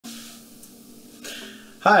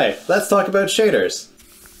Hi, let's talk about shaders.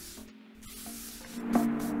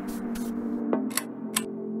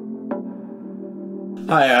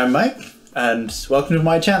 Hi, I'm Mike, and welcome to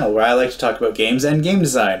my channel where I like to talk about games and game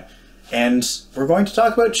design. And we're going to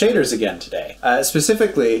talk about shaders again today.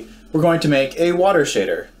 Specifically, we're going to make a water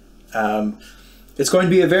shader. It's going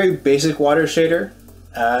to be a very basic water shader,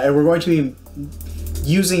 and we're going to be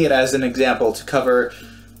using it as an example to cover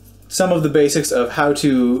some of the basics of how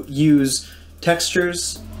to use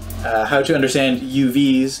textures, how to understand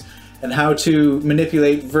UVs, and how to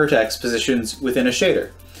manipulate vertex positions within a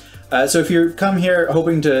shader. So if you come here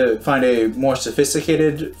hoping to find a more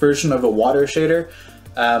sophisticated version of a water shader,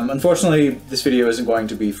 unfortunately this video isn't going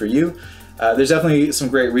to be for you. There's definitely some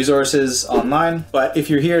great resources online, but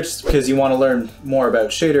if you're here just because you want to learn more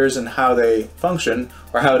about shaders and how they function,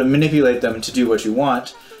 or how to manipulate them to do what you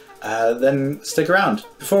want, then stick around.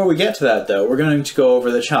 Before we get to that though, we're going to go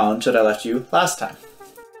over the challenge that I left you last time.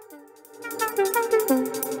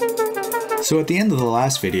 So at the end of the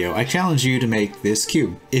last video, I challenged you to make this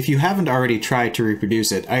cube. If you haven't already tried to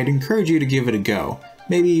reproduce it, I'd encourage you to give it a go.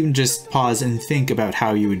 Maybe even just pause and think about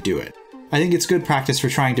how you would do it. I think it's good practice for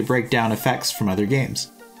trying to break down effects from other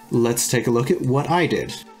games. Let's take a look at what I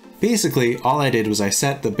did. Basically, all I did was I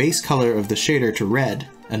set the base color of the shader to red,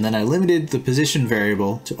 and then I limited the position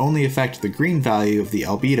variable to only affect the green value of the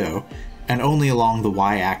albedo, and only along the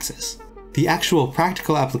y-axis. The actual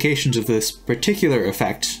practical applications of this particular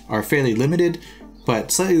effect are fairly limited,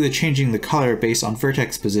 but slightly changing the color based on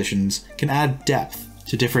vertex positions can add depth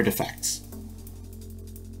to different effects.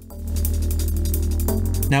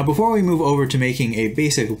 Now before we move over to making a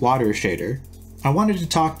basic water shader, I wanted to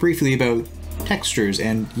talk briefly about textures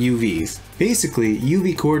and UVs. Basically,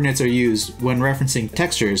 UV coordinates are used when referencing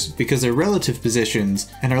textures because they're relative positions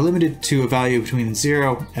and are limited to a value between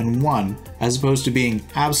 0 and 1, as opposed to being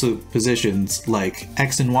absolute positions like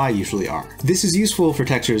X and Y usually are. This is useful for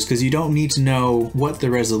textures because you don't need to know what the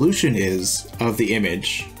resolution is of the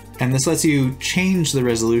image, and this lets you change the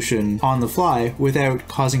resolution on the fly without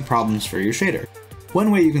causing problems for your shader. One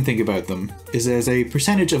way you can think about them is as a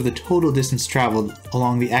percentage of the total distance traveled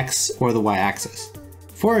along the X or the Y axis.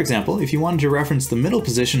 For example, if you wanted to reference the middle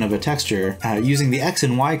position of a texture using the X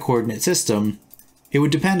and Y coordinate system, it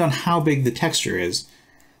would depend on how big the texture is.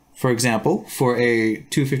 For example, for a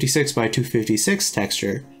 256 by 256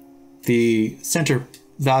 texture, the center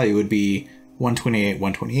value would be 128,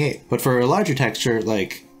 128. But for a larger texture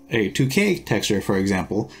like a 2K texture, for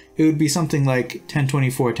example, it would be something like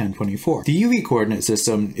 1024, 1024. The UV coordinate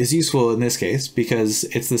system is useful in this case because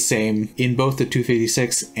it's the same in both the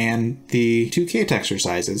 256 and the 2K texture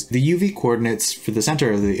sizes. The UV coordinates for the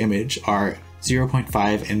center of the image are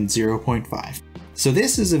 0.5 and 0.5. So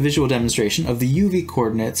this is a visual demonstration of the UV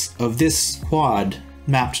coordinates of this quad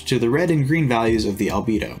mapped to the red and green values of the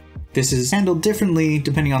albedo. This is handled differently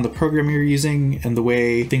depending on the program you're using and the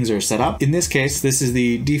way things are set up. In this case, this is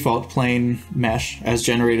the default plane mesh as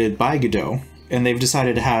generated by Godot, and they've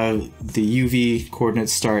decided to have the UV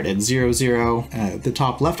coordinates start at 0, 0 at the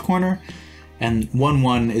top left corner, and 1,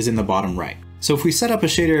 1 is in the bottom right. So if we set up a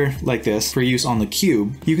shader like this for use on the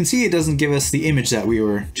cube, you can see it doesn't give us the image that we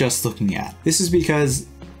were just looking at. This is because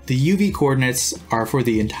the UV coordinates are for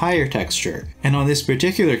the entire texture, and on this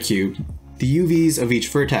particular cube, the UVs of each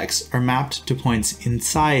vertex are mapped to points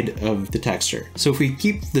inside of the texture. So if we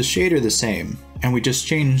keep the shader the same, and we just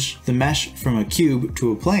change the mesh from a cube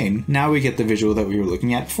to a plane, now we get the visual that we were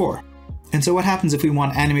looking at before. And so what happens if we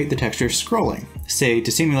want to animate the texture scrolling? Say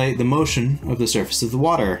to simulate the motion of the surface of the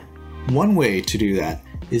water. One way to do that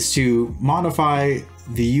is to modify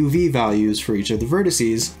the UV values for each of the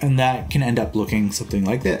vertices, and that can end up looking something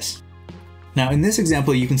like this. Now in this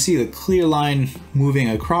example you can see the clear line moving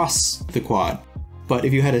across the quad, but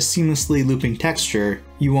if you had a seamlessly looping texture,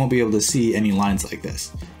 you won't be able to see any lines like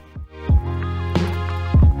this.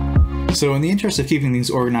 So in the interest of keeping things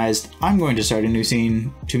organized, I'm going to start a new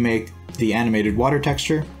scene to make the animated water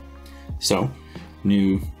texture. So,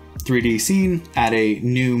 new 3D scene, add a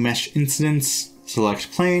new mesh instance,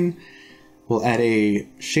 select plane, we'll add a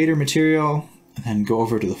shader material, and then go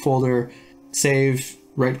over to the folder, save,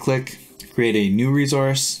 right click, create a new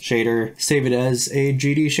resource, shader, save it as a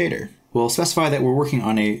GD shader. We'll specify that we're working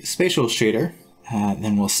on a spatial shader,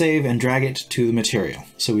 then we'll save and drag it to the material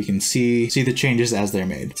so we can see the changes as they're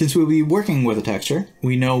made. Since we'll be working with a texture,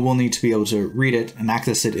 we know we'll need to be able to read it and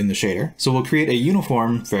access it in the shader. So we'll create a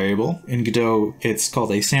uniform variable. In Godot, it's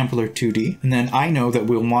called a sampler 2D. And then I know that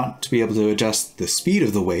we'll want to be able to adjust the speed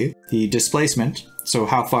of the wave, the displacement, so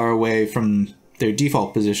how far away from their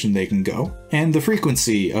default position they can go, and the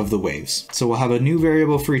frequency of the waves. So we'll have a new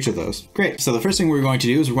variable for each of those. Great. So the first thing we're going to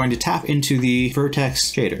do is we're going to tap into the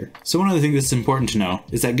vertex shader. So one of the things that's important to know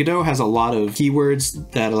is that Godot has a lot of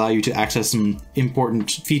keywords that allow you to access some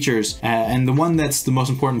important features, and the one that's the most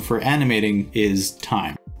important for animating is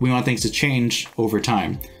time. We want things to change over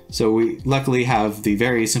time. So we luckily have the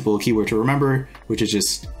very simple keyword to remember, which is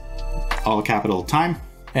just all capital time,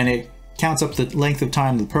 and it counts up the length of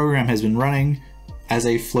time the program has been running as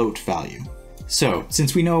a float value. So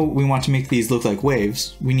since we know we want to make these look like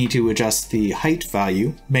waves, we need to adjust the height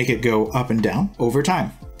value, make it go up and down over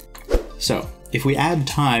time. So if we add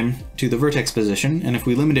time to the vertex position, and if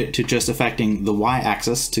we limit it to just affecting the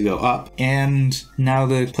y-axis to go up, and now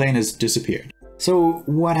the plane has disappeared. So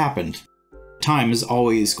what happened? Time is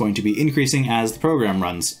always going to be increasing as the program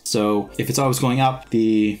runs. So if it's always going up,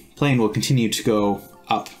 the plane will continue to go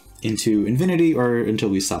up into infinity or until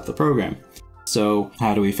we stop the program. So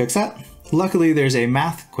how do we fix that? Luckily, there's a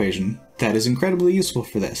math equation that is incredibly useful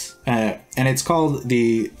for this. And it's called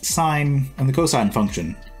the sine and the cosine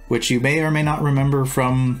function, which you may or may not remember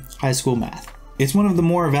from high school math. It's one of the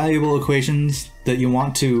more valuable equations that you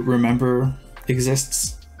want to remember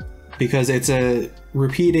exists, because it's a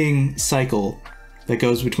repeating cycle that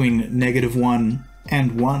goes between -1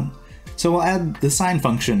 and 1. So we'll add the sine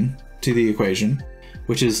function to the equation,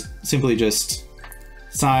 which is simply just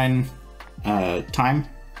sine time,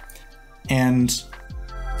 and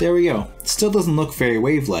there we go. Still doesn't look very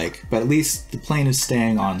wave-like, but at least the plane is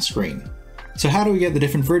staying on screen. So how do we get the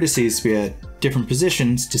different vertices to be at different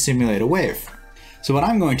positions to simulate a wave? So what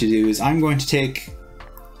I'm going to do is I'm going to take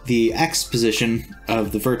the x position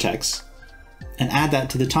of the vertex and add that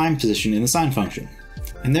to the time position in the sine function.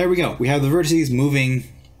 And there we go. We have the vertices moving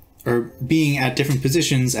or being at different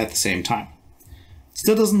positions at the same time.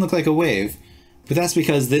 Still doesn't look like a wave, but that's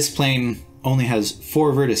because this plane only has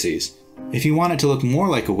 4 vertices. If you want it to look more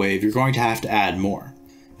like a wave, you're going to have to add more.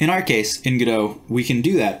 In our case, in Godot, we can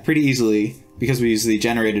do that pretty easily because we use the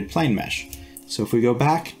generated plane mesh. So if we go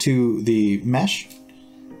back to the mesh,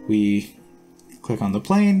 we click on the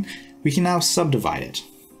plane, we can now subdivide it.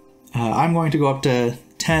 I'm going to go up to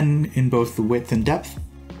 10 in both the width and depth.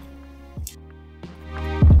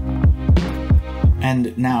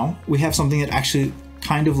 And now we have something that actually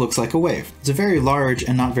kind of looks like a wave. It's a very large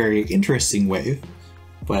and not very interesting wave,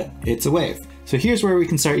 but it's a wave. So here's where we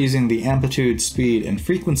can start using the amplitude, speed, and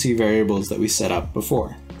frequency variables that we set up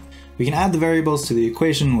before. We can add the variables to the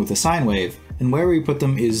equation with a sine wave, and where we put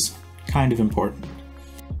them is kind of important.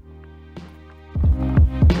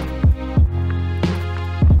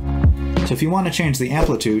 So if you want to change the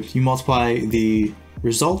amplitude, you multiply the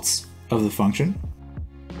results of the function.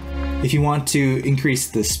 If you want to increase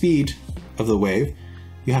the speed of the wave,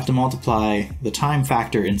 you have to multiply the time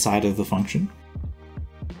factor inside of the function.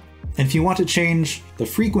 And if you want to change the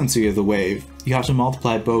frequency of the wave, you have to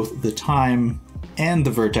multiply both the time and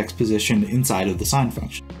the vertex position inside of the sine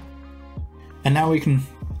function. And now we can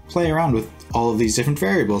play around with all of these different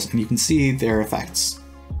variables and you can see their effects.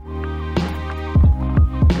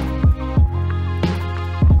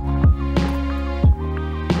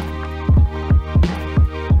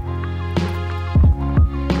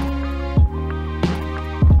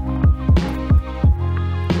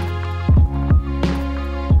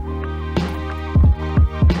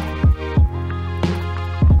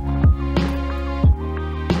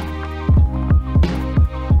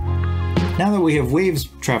 Now that we have waves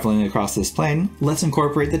traveling across this plane, let's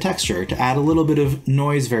incorporate the texture to add a little bit of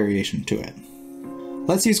noise variation to it.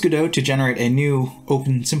 Let's use Godot to generate a new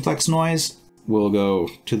open simplex noise. We'll go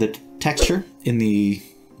to the texture in the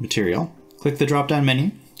material, click the drop-down menu,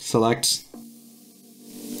 select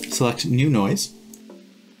new noise,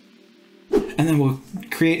 and then we'll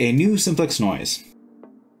create a new simplex noise.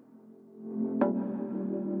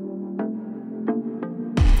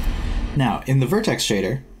 Now, in the vertex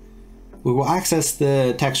shader, we will access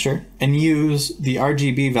the texture and use the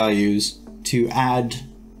RGB values to add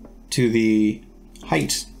to the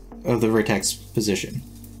height of the vertex position.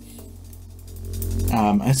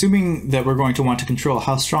 Assuming that we're going to want to control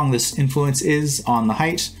how strong this influence is on the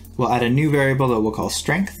height, we'll add a new variable that we'll call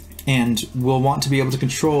strength, and we'll want to be able to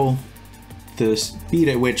control the speed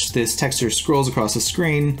at which this texture scrolls across the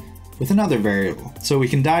screen with another variable, so we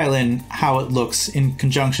can dial in how it looks in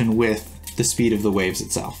conjunction with the speed of the waves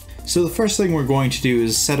itself. So the first thing we're going to do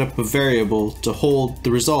is set up a variable to hold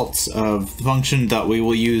the results of the function that we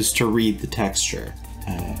will use to read the texture.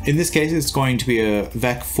 In this case, it's going to be a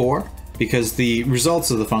vec4 because the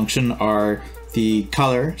results of the function are the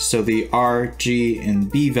color, so the R, G,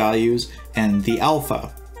 and B values, and the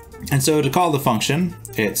alpha. And so to call the function,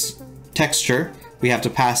 it's texture, we have to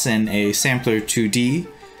pass in a sampler 2D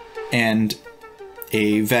and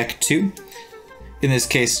a vec2, in this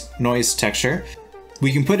case noise texture.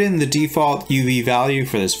 We can put in the default UV value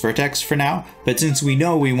for this vertex for now, but since we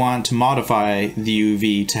know we want to modify the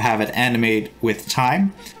UV to have it animate with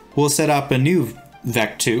time, we'll set up a new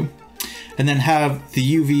vec2 and then have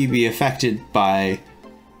the UV be affected by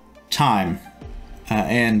time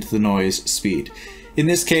and the noise speed. In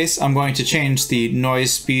this case, I'm going to change the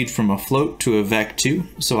noise speed from a float to a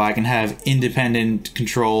vec2 so I can have independent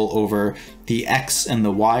control over the X and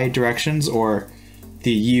the Y directions, or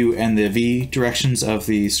the U and the V directions of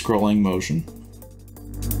the scrolling motion.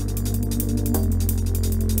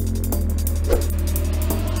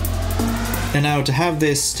 And now to have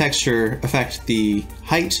this texture affect the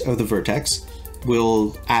height of the vertex,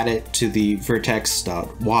 we'll add it to the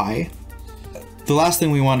vertex.y. The last thing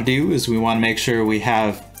we want to do is we want to make sure we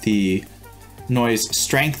have the noise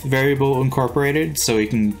strength variable incorporated so we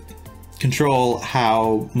can control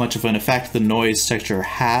how much of an effect the noise texture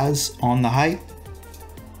has on the height.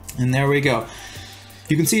 And there we go.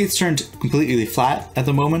 You can see it's turned completely flat at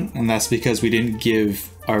the moment, and that's because we didn't give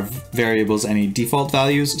our variables any default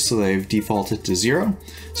values, so they've defaulted to 0.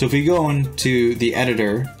 So if we go into the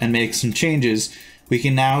editor and make some changes, we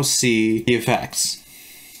can now see the effects.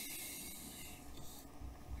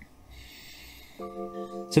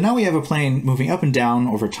 So now we have a plane moving up and down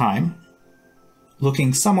over time,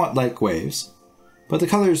 looking somewhat like waves, but the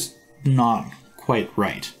color's not quite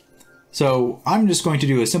right. So I'm just going to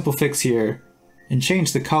do a simple fix here and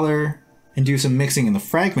change the color and do some mixing in the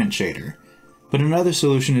fragment shader. But another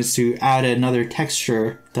solution is to add another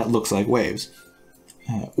texture that looks like waves.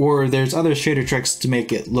 Or there's other shader tricks to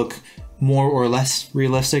make it look more or less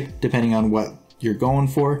realistic depending on what you're going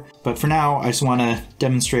for. But for now, I just want to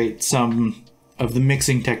demonstrate some of the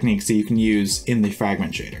mixing techniques that you can use in the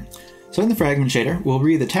fragment shader. So in the fragment shader, we'll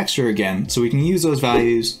read the texture again so we can use those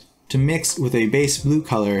values to mix with a base blue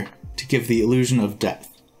color to give the illusion of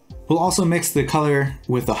depth. We'll also mix the color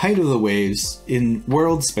with the height of the waves in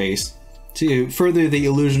world space to further the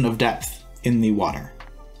illusion of depth in the water.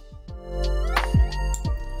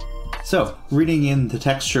 So, reading in the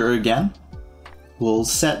texture again, we'll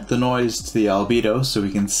set the noise to the albedo so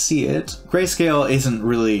we can see it. Grayscale isn't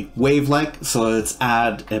really wave-like, so let's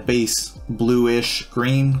add a base bluish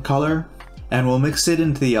green color, and we'll mix it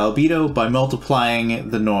into the albedo by multiplying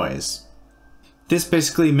the noise. This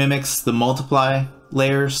basically mimics the multiply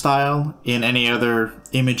layer style in any other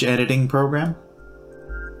image editing program.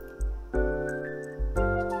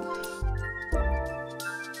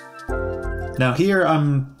 Now here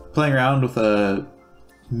I'm playing around with a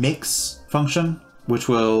mix function, which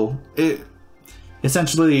it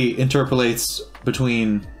essentially interpolates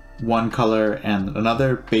between one color and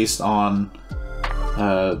another based on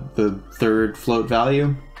the third float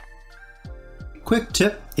value. Quick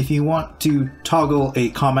tip, if you want to toggle a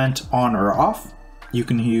comment on or off, you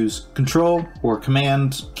can use Ctrl or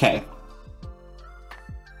Command K.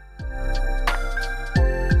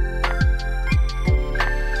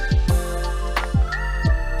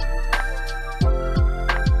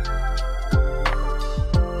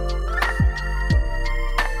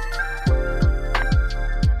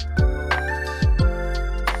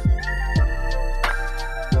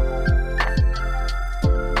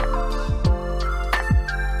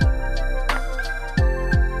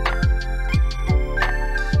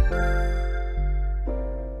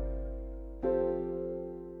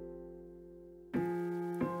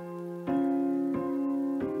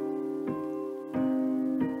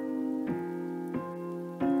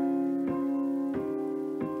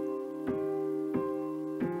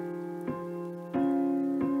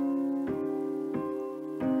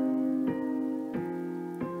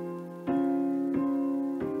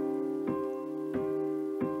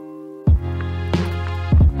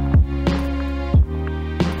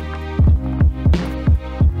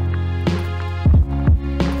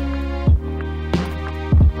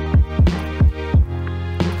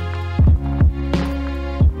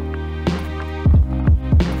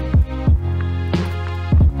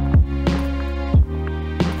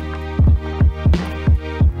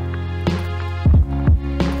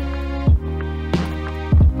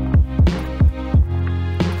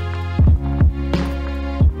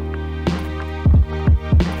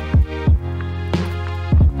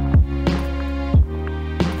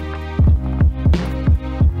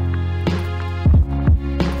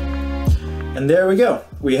 And there we go.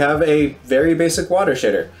 We have a very basic water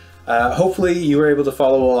shader. Hopefully you were able to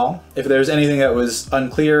follow along. If there's anything that was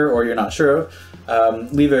unclear or you're not sure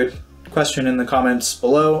of, leave a question in the comments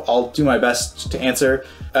below. I'll do my best to answer.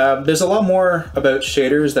 There's a lot more about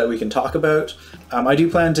shaders that we can talk about. I do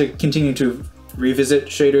plan to continue to revisit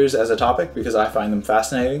shaders as a topic because I find them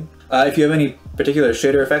fascinating. If you have any particular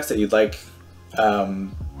shader effects that you'd like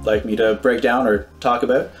me to break down or talk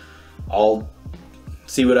about, I'll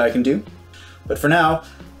see what I can do. But for now,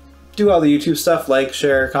 do all the YouTube stuff, like,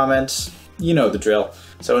 share, comment, you know the drill.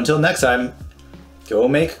 So until next time, go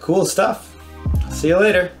make cool stuff. See you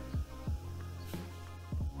later.